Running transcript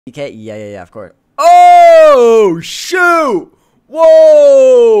DK? Yeah, of course. Oh, shoot!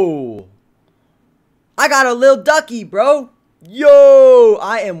 Whoa! I got a little ducky, bro. Yo,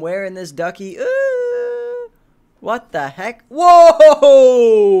 I am wearing this ducky. What the heck?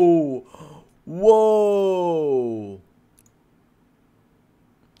 Whoa! Whoa!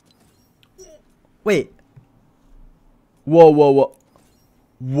 Wait. Whoa.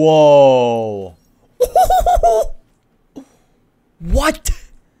 Whoa. What?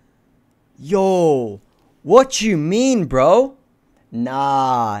 Yo. What you mean, bro?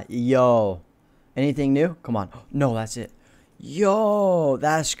 Nah, yo. Anything new? Come on. No, that's it. Yo,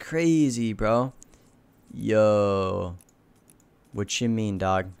 that's crazy, bro. Yo. What you mean,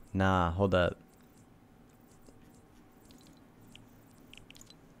 dog? Nah, hold up.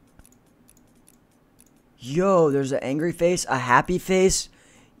 Yo, there's an angry face, a happy face.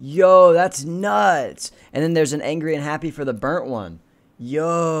 Yo, that's nuts. And then there's an angry and happy for the burnt one.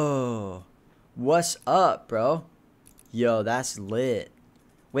 Yo. What's up, bro? Yo, that's lit.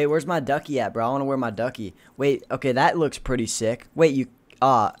 Wait, where's my ducky at, bro? I want to wear my ducky. Wait, okay, that looks pretty sick. Wait,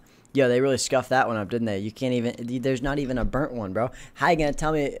 yo, they really scuffed that one up, didn't they? You can't even, there's not even a burnt one, bro. How you gonna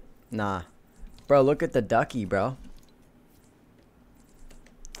tell me? Nah. Bro, look at the ducky, bro.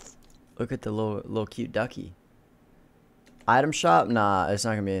 Look at the little cute ducky. Item shop? Nah, it's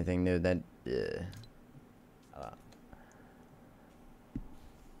not gonna be anything new. Then,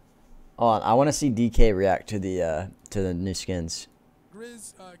 hold on, I want to see DK react to the new skins.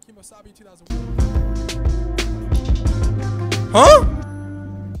 Grizz, Kimosabi 2001. Huh?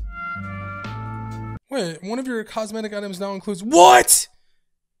 Wait, one of your cosmetic items now includes what?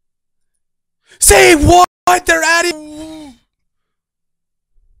 Say what? They're adding.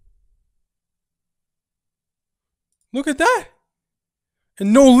 Look at that.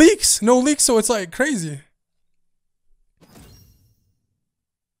 And no leaks, so it's like crazy.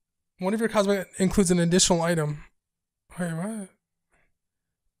 One of your cosmetic includes an additional item. Wait, what?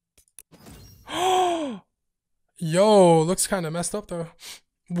 Yo, looks kind of messed up though.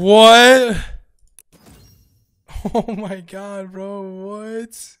 What? Oh my god, bro,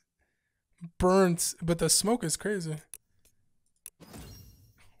 what? Burnt, but the smoke is crazy.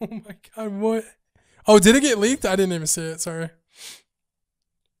 Oh my god, what? Oh, did it get leaked? I didn't even see it, sorry.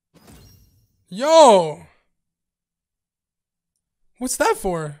 Yo! What's that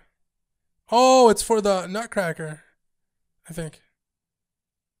for? Oh, it's for the nutcracker, I think.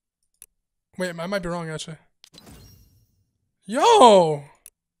 Wait, I might be wrong actually. Yo!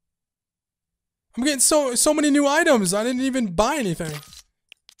 I'm getting so many new items. I didn't even buy anything.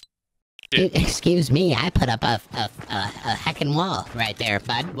 Excuse me, I put up a heckin' wall right there,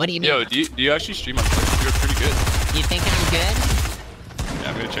 bud. What do you mean? Yo, do you actually stream on Twitch? You're pretty good. You think I'm good?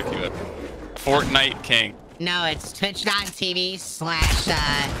 Yeah, I'm gonna check you out. Fortnite King. No, it's twitch.tv/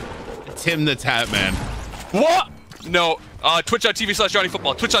 Tim the Tap Man. What? No,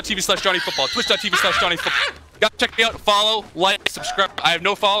 twitch.tv/JohnnyFootball. Twitch.tv/JohnnyFootball. Twitch.tv/JohnnyFootball. Gotta check me out, follow, like, subscribe. I have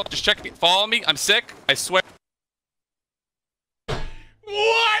no follow, just check me, follow me. I'm sick, I swear.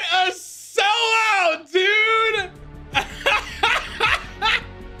 What a sellout, dude!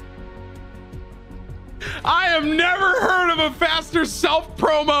 I have never heard of a faster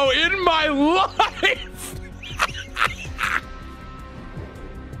self-promo in my life!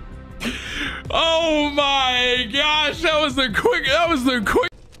 Oh my gosh, that was the quick.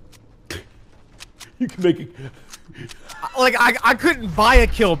 You can make it. Like, I couldn't buy a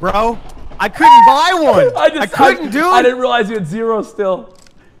kill, bro. I couldn't buy one. I couldn't do it. I didn't realize you had 0 still.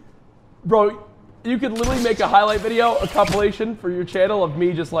 Bro, you could literally make a highlight video, a compilation for your channel of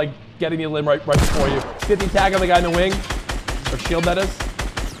me just like getting the limb right before you. 50 tag on the guy in the wing. Or shield, that is.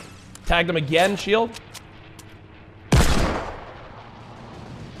 Tagged him again, shield.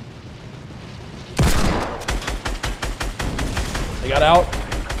 They got out.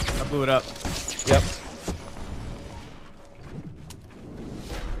 I blew it up. Yep.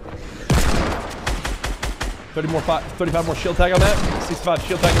 More 35 more shield tag on that. 65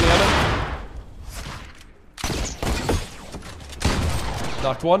 shield tag on the other.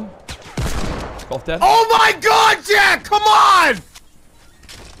 Knocked one. Both dead. Oh my god, Jack! Come on!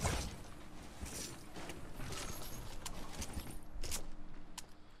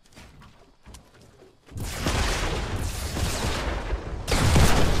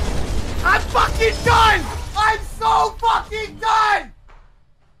 I'm fucking done! I'm so fucking done!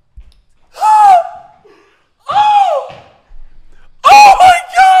 Oh my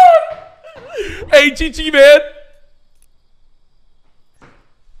god! Hey, GG, man!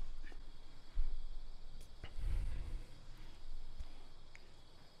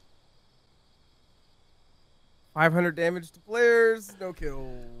 500 damage to players, no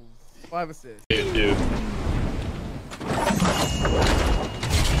kills, 5 assists. Dude.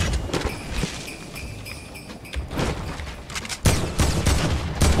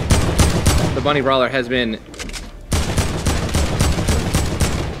 The bunny brawler has been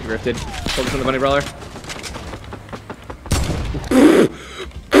grifted. Focus on the bunny brawler.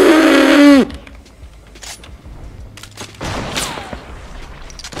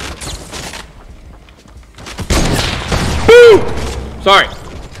 Sorry.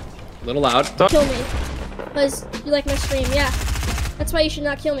 A little loud. Kill me. Because you like my stream, yeah. That's why you should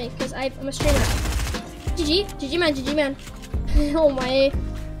not kill me, because I'm a streamer. GG. GG man, GG man. Oh my.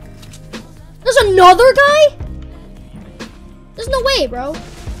 There's another guy? There's no way, bro.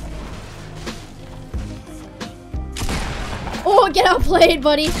 Oh, get outplayed,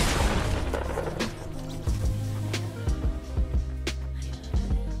 buddy.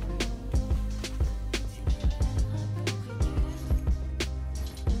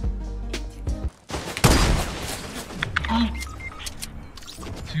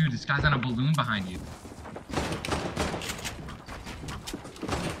 Dude, this guy's on a balloon behind you.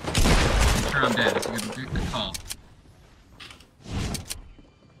 I'm sure I'm dead. It's a good call.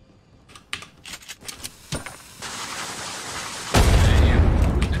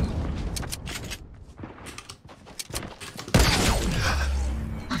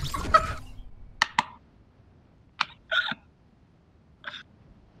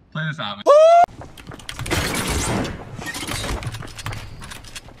 Play this out.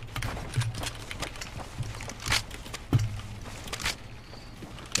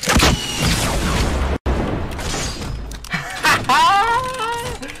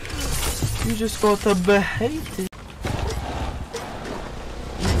 You just got to behave it.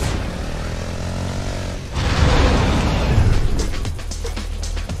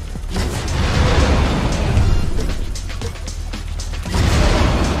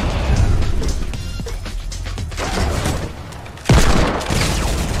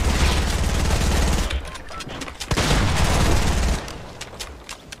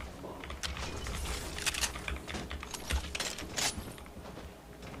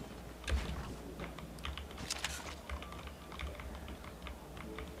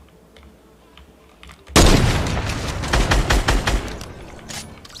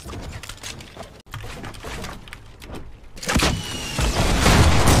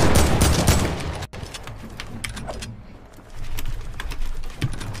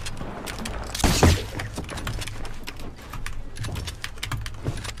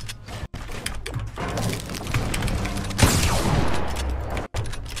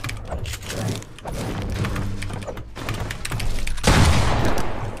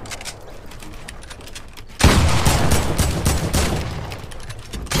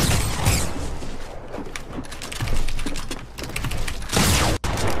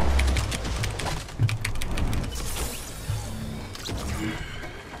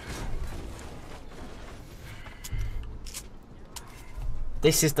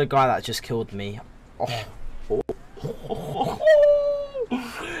 This is the guy that just killed me. Oh,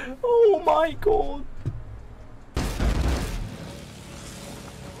 oh my god.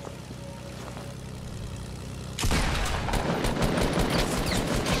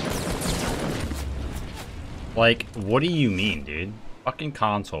 Like, what do you mean, dude? Fucking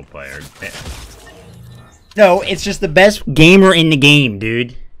console player. No, it's just the best gamer in the game,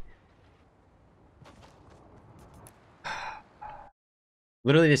 dude.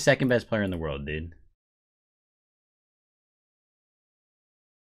 Literally the second best player in the world, dude.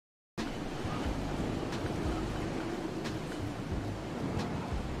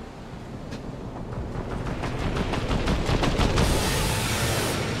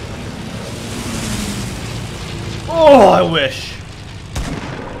 Oh, I wish.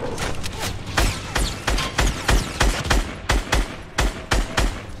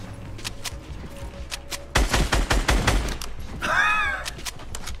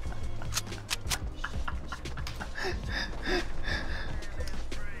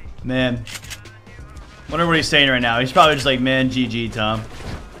 Man, wonder what he's saying right now. He's probably just like, man, GG, Tom.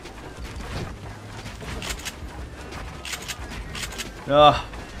 Oh,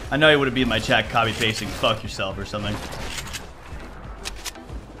 I know he would have been in my chat copy pasting fuck yourself or something.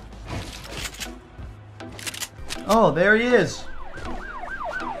 Oh, there he is.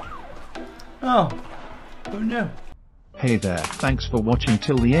 Oh, who knew? Hey there, thanks for watching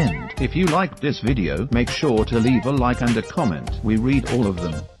till the end. If you liked this video, make sure to leave a like and a comment. We read all of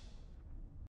them.